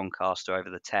out at Doncaster over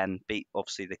the 10. Beat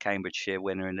obviously the Cambridgeshire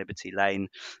winner in Liberty Lane.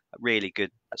 Really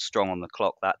good, strong on the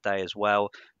clock that day as well.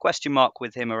 Question mark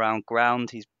with him around ground.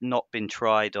 He's not been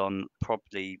tried on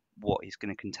probably what he's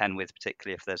going to contend with,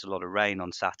 particularly if there's a lot of rain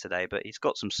on Saturday, but he's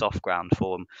got some soft ground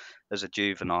form as a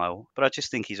juvenile. But I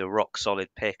just think he's a rock solid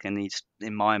pick, and he's,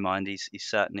 in my mind, he's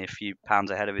certainly a few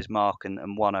pounds ahead of his mark, and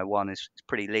 101 is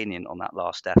pretty lenient on that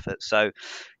last effort. So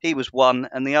he was one,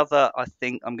 and the other I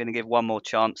think I'm going to give one more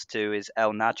chance to is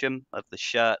El Najm of the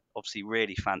Shirt. Obviously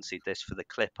really fancied this for the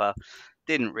Clipper.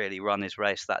 Didn't really run his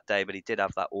race that day, but he did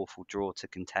have that awful draw to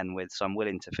contend with, so I'm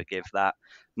willing to forgive that.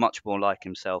 Much more like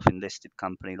himself in listed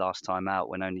company last time out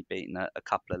when only beaten a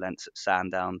couple of lengths at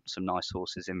Sandown, some nice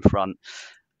horses in front.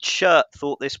 Shirt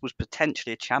thought this was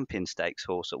potentially a Champion Stakes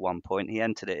horse at one point. He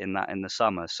entered it in the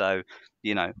summer. So,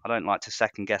 you know, I don't like to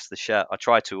second guess the Shirt. I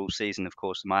try to all season, of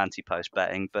course, in my anti-post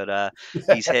betting, but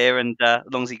he's here, and as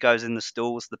long as he goes in the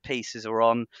stalls, the pieces are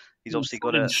on. He's obviously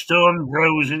got a Stone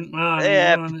Bros, isn't there?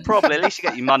 Yeah, probably. At least you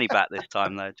get your money back this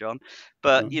time, though, John.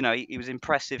 But you know, he was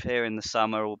impressive here in the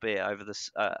summer, albeit over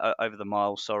the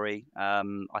mile. Sorry,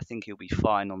 I think he'll be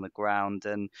fine on the ground.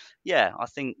 And yeah, I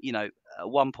think at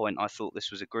one point I thought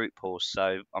this was a group horse,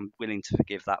 so I'm willing to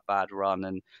forgive that bad run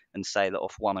and say that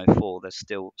off 104, there's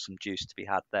still some juice to be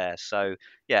had there. So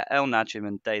yeah, El Najm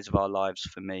and Days of Our Lives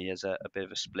for me is a bit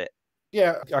of a split.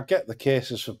 Yeah, I get the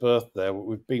cases for both there.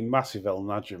 We've been massive El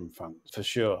Najm fans, for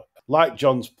sure. Like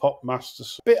John's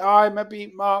Popmaster. Bit high,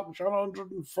 maybe Mark, John,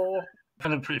 104.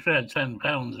 I'd have preferred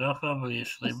 £10 off,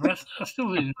 obviously, but I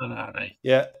still think it's an alright.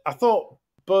 Yeah, I thought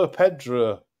Bo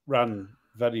Pedro ran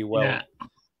very well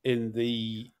in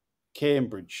the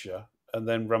Cambridgeshire and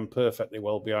then ran perfectly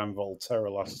well behind Volterra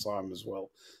last time as well.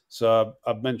 So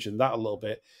I've mentioned that a little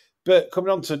bit. But coming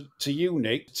on to you,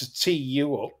 Nick, to tee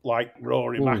you up like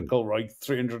Rory McIlroy,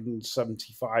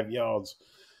 375 yards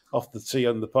off the tee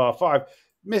on the par 5.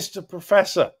 Mr.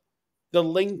 Professor, the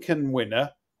Lincoln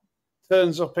winner,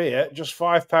 turns up here, just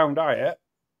 £5 higher,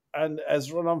 and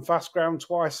has run on fast ground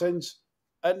twice since,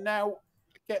 and now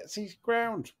gets his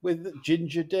ground with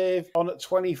Ginger Dave on at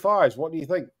 25s. What do you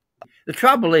think? The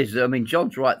trouble is, I mean,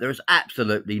 John's right, there is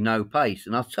absolutely no pace,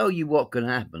 and I'll tell you what can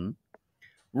happen.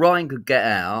 Ryan could get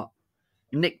out,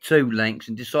 nick 2 lengths,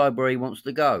 and decide where he wants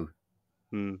to go.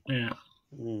 Yeah.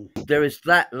 There is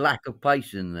that lack of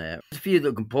pace in there. There's a few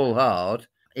that can pull hard.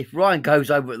 If Ryan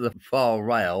goes over the far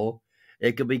rail,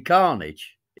 it could be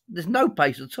carnage. There's no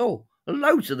pace at all.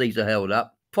 Loads of these are held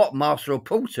up. Popmaster will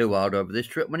pull too hard over this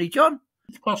trip, won't he, John?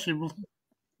 It's possible.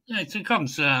 Yeah, it's a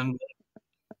concern.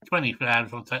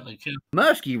 25 will take the chance.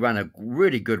 Mursky ran a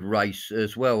really good race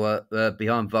as well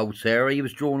behind Volterra. He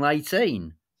was drawn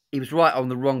 18. He was right on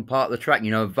the wrong part of the track.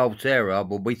 You know, Volterra,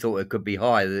 well, we thought it could be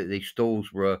high. The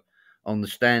stalls were on the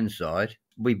stand side.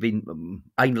 We've been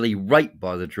anally raped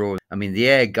by the draw. I mean, the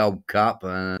Air Gold Cup,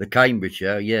 the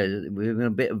Cambridgeshire, yeah, we've been a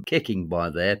bit of kicking by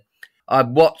there.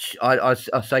 I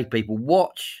say people,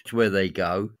 watch where they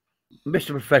go.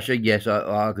 Mr. Professor, yes,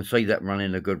 I can see that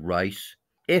running a good race.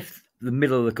 If the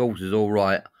middle of the course is all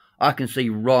right, I can see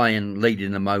Ryan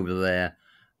leading them over there,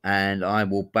 and I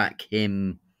will back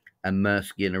him and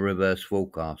Mersky in a reverse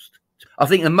forecast. I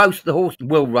think the horse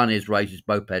will run his race is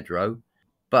Bo Pedro,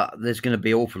 but there's going to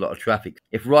be an awful lot of traffic.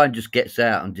 If Ryan just gets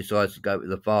out and decides to go to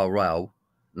the far rail,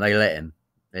 and they let him,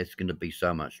 there's going to be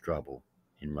so much trouble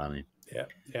in running. Yeah.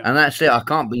 And that's it. I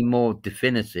can't be more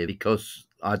definitive because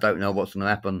I don't know what's going to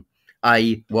happen. Are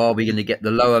we going to get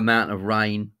the low amount of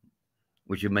rain,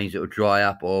 which means it will dry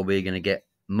up, or are we going to get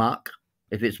muck?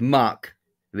 If it's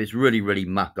really, really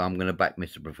muck, I'm going to back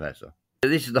Mr. Professor.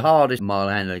 This is the hardest mile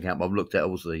handicap I've looked at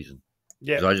all season.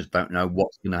 Yeah. Because I just don't know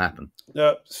what's going to happen.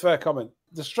 No, it's a fair comment.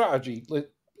 The strategy,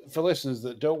 for listeners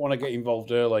that don't want to get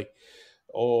involved early,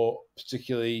 or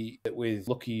particularly with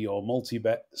lucky or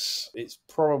multi-bets, it's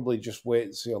probably just wait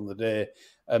and see on the day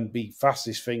and be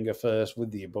fastest finger first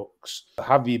with your books.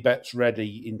 Have your bets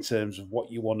ready in terms of what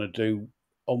you want to do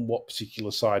on what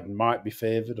particular side might be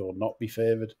favoured or not be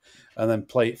favoured, and then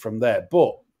play it from there.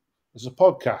 But as a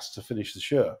podcast to finish the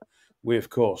show, we, of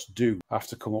course, do have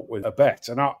to come up with a bet.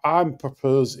 And I'm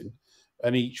proposing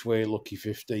an each-way lucky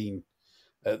 15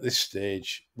 at this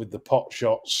stage with the pot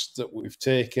shots that we've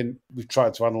taken. We've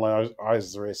tried to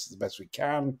analyse the race the best we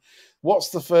can. What's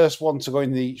the first one to go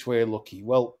in the each-way lucky?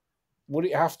 Well, would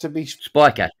it have to be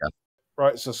Spycatcher?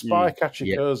 Right, so Spycatcher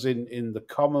yeah. goes in the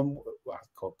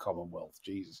Commonwealth.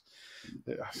 Jesus,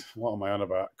 what am I on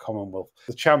about? Commonwealth,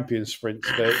 the Champion Sprint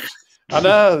Stakes. I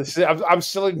know. I'm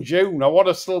still in June. I want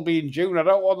to still be in June. I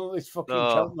don't want all this fucking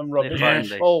Cheltenham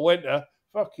rubbish all winter.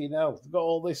 Fucking hell. They've got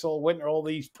all this all winter, all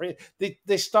these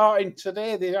they're starting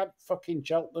today. They had fucking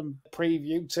Cheltenham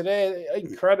preview today.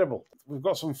 Incredible. We've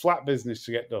got some flat business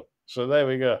to get done. So there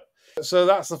we go. So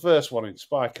that's the first one in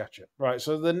Spycatcher. Right,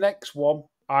 so the next one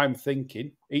I'm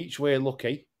thinking, each way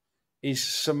lucky, is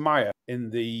Samaya in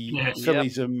the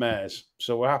Fillies and Mares.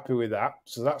 So we're happy with that.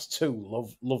 So that's two.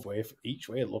 Love way for each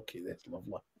way lucky. That's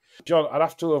lovely. John, I'd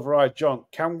have to override John.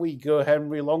 Can we go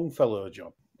Henry Longfellow,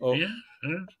 John? Oh, yeah.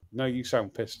 No, you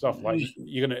sound pissed off. Like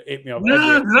you're going to hit me off.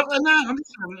 No,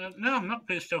 I'm not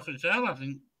pissed off at all. I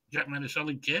think Jack made a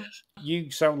solid case.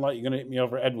 You sound like you're going to hit me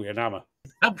over Edwin and Hammer.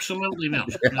 Absolutely not.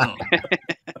 No.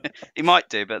 He might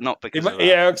do, but not because of that.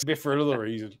 Yeah, it's be for another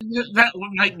reason. That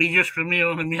would make me just for my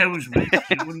own amusement.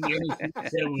 It wouldn't be anything to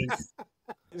do with.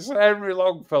 It's Henry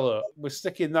Longfellow. We're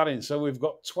sticking that in. So we've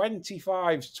got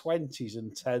 25s, 20s,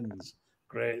 and 10s.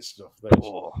 Great stuff.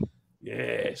 Oh.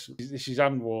 Yes, this is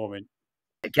hand warming.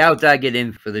 How'd that get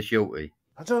in for the shorty?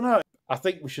 I don't know. I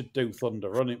think we should do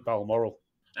Thunder Run at Balmoral.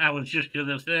 I was just going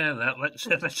to say that. Let's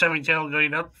have it all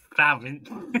going on.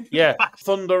 Yeah,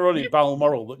 Thunder Run at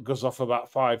Balmoral that goes off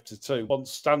about 5-2. Once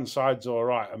Stanside's all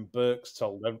right and Burke's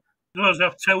told them. Goes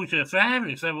off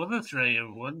 2-5 if there were the 3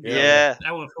 of one. Yeah.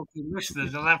 Our fucking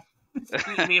listeners will have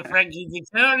to be a Frankie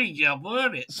Dettori job,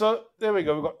 won't it? So there we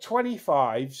go. We've got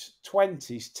 25s,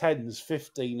 20s,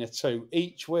 10s, 15-2,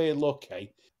 each way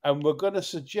lucky. And we're going to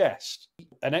suggest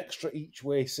an extra each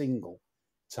way single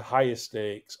to higher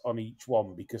stakes on each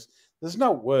one, because there's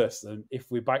no worse than if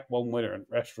we back one winner and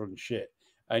rest run shit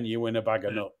and you win a bag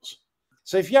of nuts.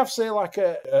 So if you have, say, like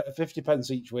a 50 pence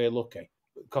each way lucky,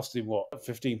 costing what,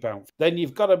 £15, then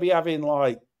you've got to be having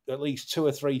like at least £2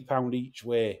 or £3 each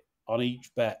way on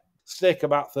each bet. Stake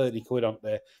about 30 quid on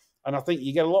there. And I think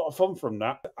you get a lot of fun from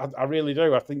that. I really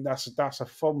do. I think that's a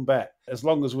fun bet. As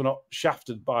long as we're not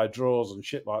shafted by draws and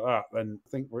shit like that, then I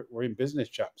think we're in business,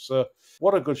 chaps. So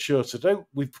what a good show to do.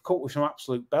 We've come up with some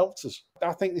absolute belters.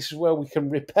 I think this is where we can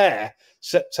repair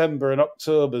September and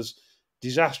October's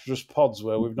disastrous pods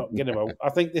where we've not given them out. I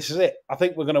think this is it. I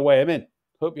think we're going to weigh them in.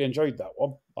 Hope you enjoyed that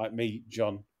one, like me,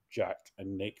 John, Jack,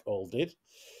 and Nick all did.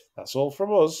 That's all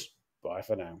from us. Bye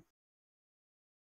for now.